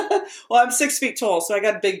 Well, I'm 6 feet tall, so I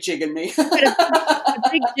got a big jig in me. a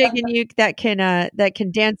big jig in you that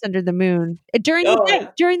can dance under the moon during the day.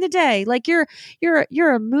 Yeah. During the day, like you're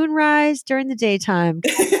a moonrise during the daytime.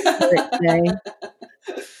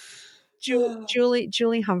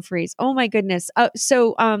 Julie Humphreys. Oh my goodness.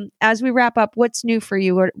 So as we wrap up, what's new for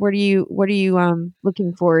you? What are you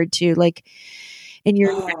looking forward to? Like in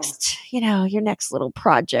your your next little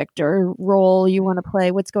project or role you want to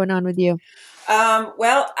play? What's going on with you?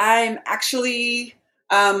 Well, I'm actually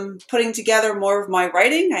putting together more of my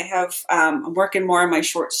writing. I'm working more on my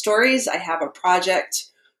short stories. I have a project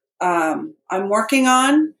I'm working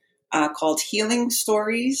on called Healing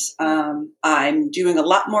Stories. I'm doing a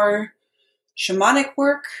lot more shamanic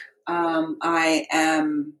work. I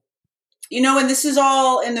am, and this is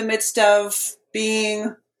all in the midst of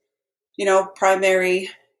being, primary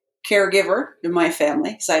caregiver to my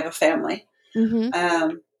family, because I have a family, and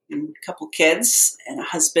a couple kids and a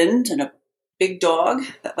husband and a big dog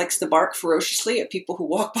that likes to bark ferociously at people who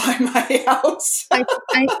walk by my house.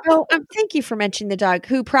 Thank you for mentioning the dog,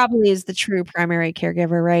 who probably is the true primary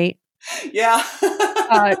caregiver, right? Yeah.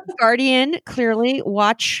 Guardian, clearly,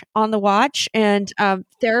 watch on the watch, and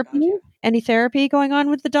therapy. Any therapy going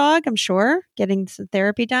on with the dog? I'm sure getting some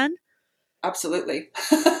therapy done. Absolutely.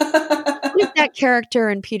 Who's that character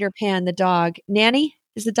in Peter Pan, the dog? Nanny?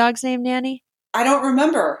 Is the dog's name Nanny? I don't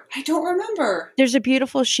remember. There's a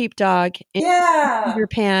beautiful sheepdog in Peter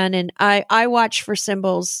Pan, and I watch for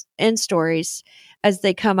symbols and stories as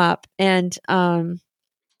they come up. And I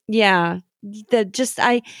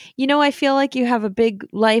feel like you have a big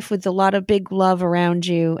life with a lot of big love around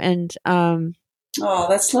you. And oh,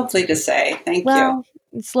 that's lovely to say. Thank you.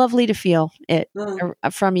 It's lovely to feel it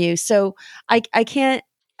from you. So I can't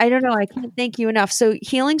thank you enough. So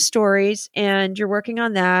Healing Stories, and you're working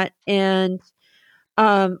on that, and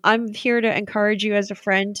I'm here to encourage you as a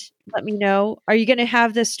friend. Let me know. Are you going to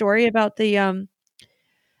have this story about the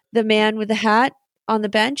man with the hat on the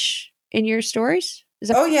bench in your stories?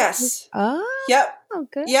 Oh, yes. Oh, yep. Oh,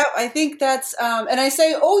 good. Yep. I think that's, and I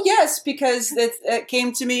say, oh, yes, because it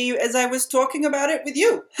came to me as I was talking about it with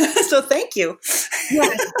you. So thank you.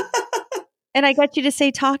 Yes. And I got you to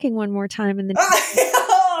say talking one more time, and then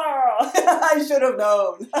I should have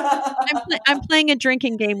known. I'm playing a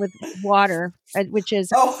drinking game with water, which is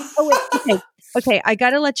oh wait, Oh, okay. Okay, I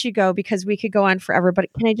got to let you go because we could go on forever, but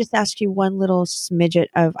can I just ask you one little smidget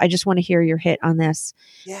of I just want to hear your hit on this.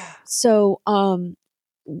 yeah. So,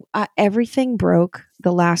 everything broke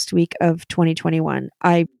the last week of 2021.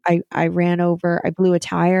 I ran over, I blew a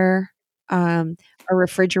tire. Our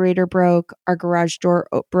refrigerator broke, our garage door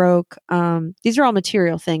broke. These are all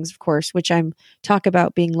material things, of course, which I'm talk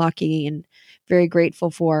about being lucky and very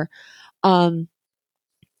grateful for. Um,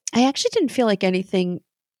 I actually didn't feel like anything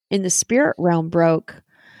in the spirit realm broke.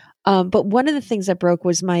 But one of the things that broke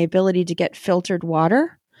was my ability to get filtered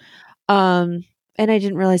water. Um, and I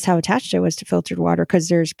didn't realize how attached I was to filtered water because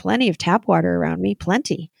there's plenty of tap water around me,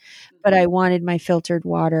 plenty. But I wanted my filtered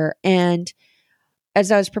water. And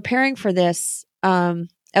as I was preparing for this, I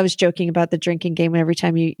was joking about the drinking game. Every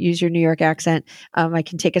time you use your New York accent, I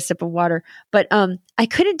can take a sip of water. But I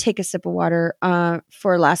couldn't take a sip of water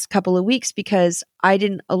for the last couple of weeks because I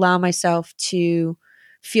didn't allow myself to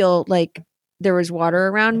feel like there was water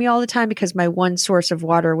around me all the time because my one source of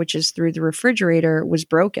water, which is through the refrigerator, was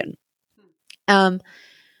broken. I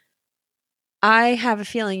have a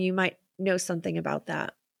feeling you might know something about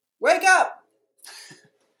that. Wake up!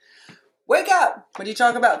 Wake up! When you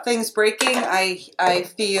talk about things breaking, I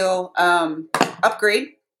feel upgrade.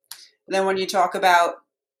 And then when you talk about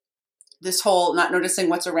this whole not noticing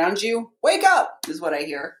what's around you, wake up is what I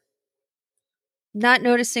hear. Not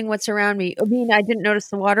noticing what's around me. I mean, I didn't notice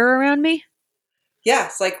the water around me. Yeah,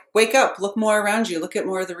 it's like wake up, look more around you, look at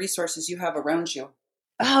more of the resources you have around you.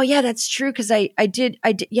 Oh yeah, that's true. Cause I did.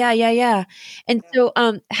 Yeah. And so,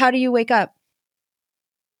 how do you wake up?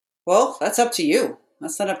 Well, that's up to you.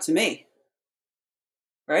 That's not up to me.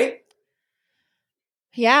 Right?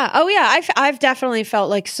 Yeah. Oh yeah. I've definitely felt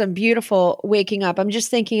like some beautiful waking up. I'm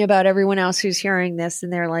just thinking about everyone else who's hearing this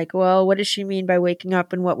and they're like, well, what does she mean by waking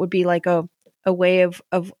up? And what would be like a way of,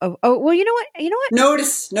 oh, well, you know what?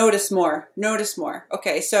 Notice more. Notice more.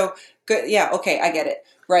 Okay. So good. Yeah. Okay. I get it.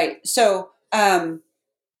 Right. So,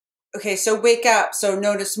 okay. So wake up. So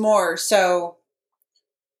notice more. So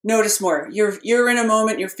notice more. You're in a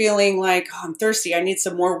moment. You're feeling like, oh, I'm thirsty. I need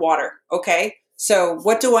some more water. Okay. So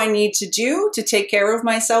what do I need to do to take care of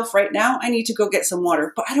myself right now? I need to go get some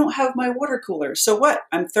water, but I don't have my water cooler. So what?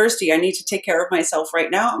 I'm thirsty. I need to take care of myself right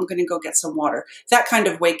now. I'm going to go get some water. That kind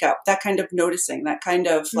of wake up, that kind of noticing, that kind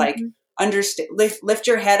of like understand, lift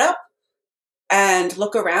your head up and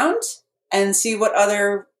look around and see what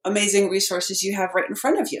other amazing resources you have right in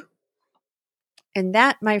front of you. And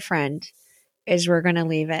that, my friend, is we're going to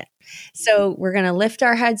leave it. So we're going to lift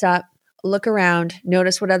our heads up, look around,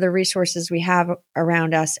 notice what other resources we have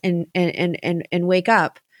around us, and wake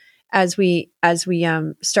up as we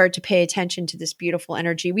start to pay attention to this beautiful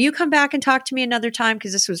energy. Will you come back and talk to me another time?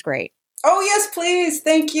 Because this was great. Oh, yes, please.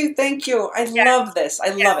 Thank you. Thank you. I love this. I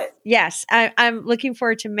love it. Yes. I'm looking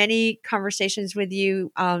forward to many conversations with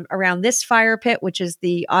you around this fire pit, which is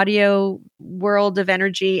the audio world of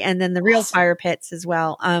energy, and then the real fire pits as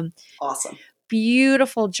well. Awesome.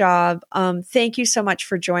 Beautiful job. Thank you so much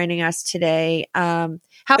for joining us today.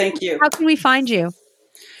 Thank you. How can we find you?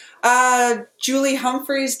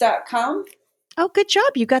 JulieHumphreys.com. Oh, good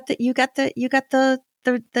job. You got the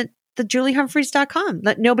JulieHumphreys.com.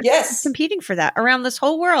 Nobody's competing for that around this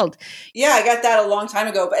whole world. Yeah, I got that a long time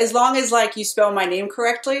ago. But as long as like you spell my name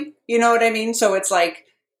correctly, you know what I mean? So it's like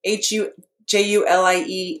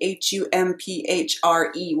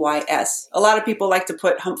JulieHumphreys. A lot of people like to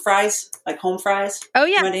put Humphreys, like home fries. Oh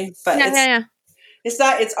yeah. But yeah. It's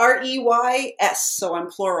not, it's Reys. So I'm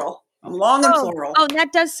plural. I'm long and plural. Oh,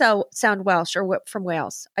 that does sound Welsh or from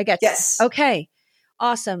Wales. I get Yes. You. Okay.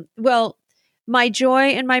 Awesome. Well, my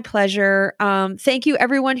joy and my pleasure. Thank you,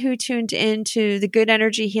 everyone who tuned in to the Good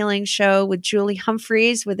Energy Healing Show with Julie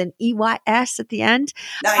Humphreys with an EYS at the end.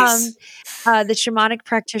 Nice. The shamanic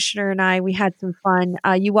practitioner and I, we had some fun.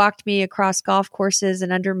 You walked me across golf courses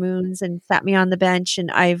and under moons and sat me on the bench, and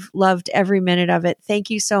I've loved every minute of it. Thank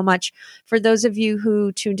you so much. For those of you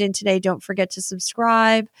who tuned in today, don't forget to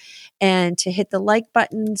subscribe and to hit the like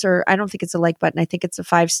buttons, or I don't think it's a like button. I think it's a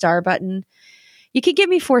 5-star button. You could give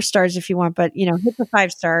me 4 stars if you want, but hit the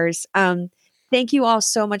 5 stars. Thank you all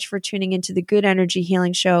so much for tuning into the Good Energy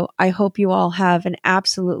Healing Show. I hope you all have an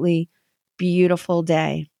absolutely beautiful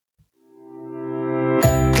day.